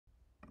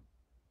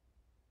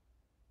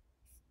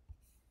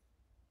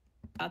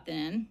about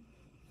then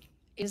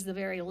is the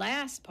very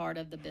last part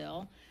of the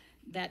bill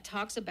that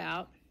talks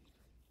about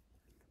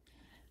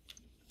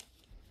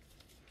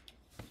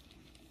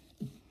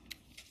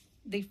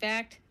the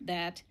fact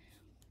that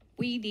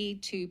we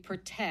need to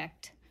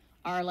protect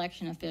our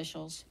election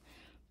officials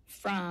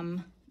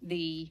from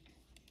the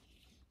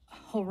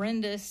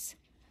horrendous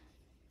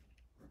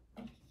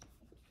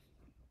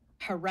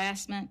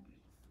harassment,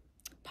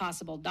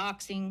 possible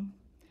doxing,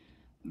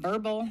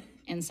 verbal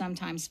and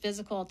sometimes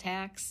physical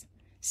attacks,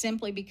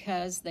 simply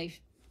because they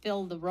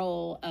fill the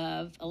role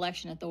of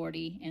election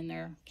authority in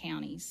their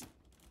counties.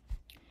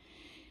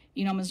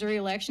 You know, Missouri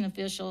election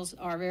officials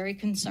are very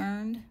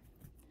concerned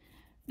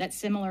that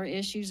similar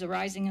issues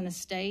arising in the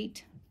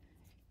state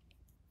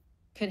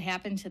could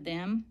happen to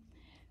them.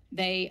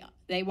 They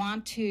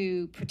want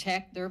to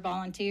protect their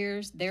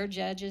volunteers, their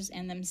judges,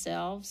 and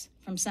themselves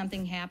from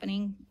something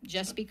happening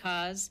just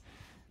because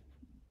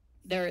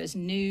there is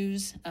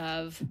news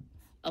of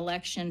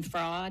election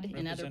fraud.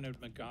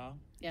 Representative McGaugh?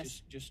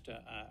 Yes.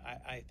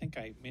 I think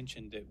I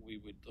mentioned that we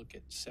would look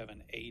at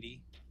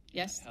 780.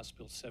 Yes. House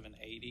Bill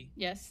 780.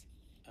 Yes.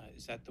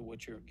 Is that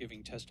what you're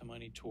giving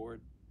testimony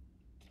toward?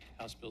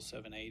 House Bill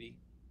 780?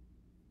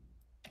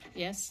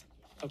 Yes.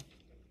 Oh.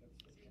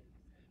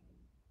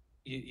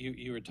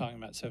 You were talking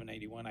about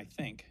 781, I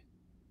think.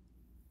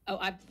 Oh,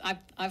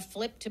 I've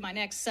flipped to my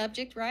next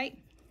subject, right?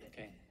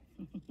 Okay.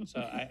 So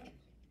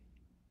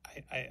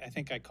I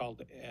think I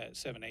called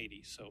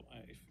 780. So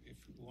if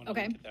you want to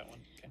look at that one,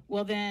 okay.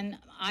 Well, then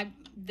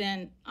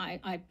I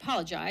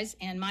apologize,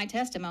 and my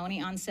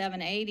testimony on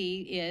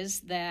 780 is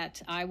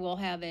that I will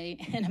have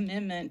an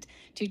amendment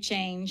to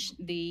change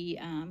the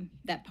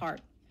that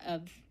part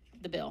of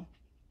the bill.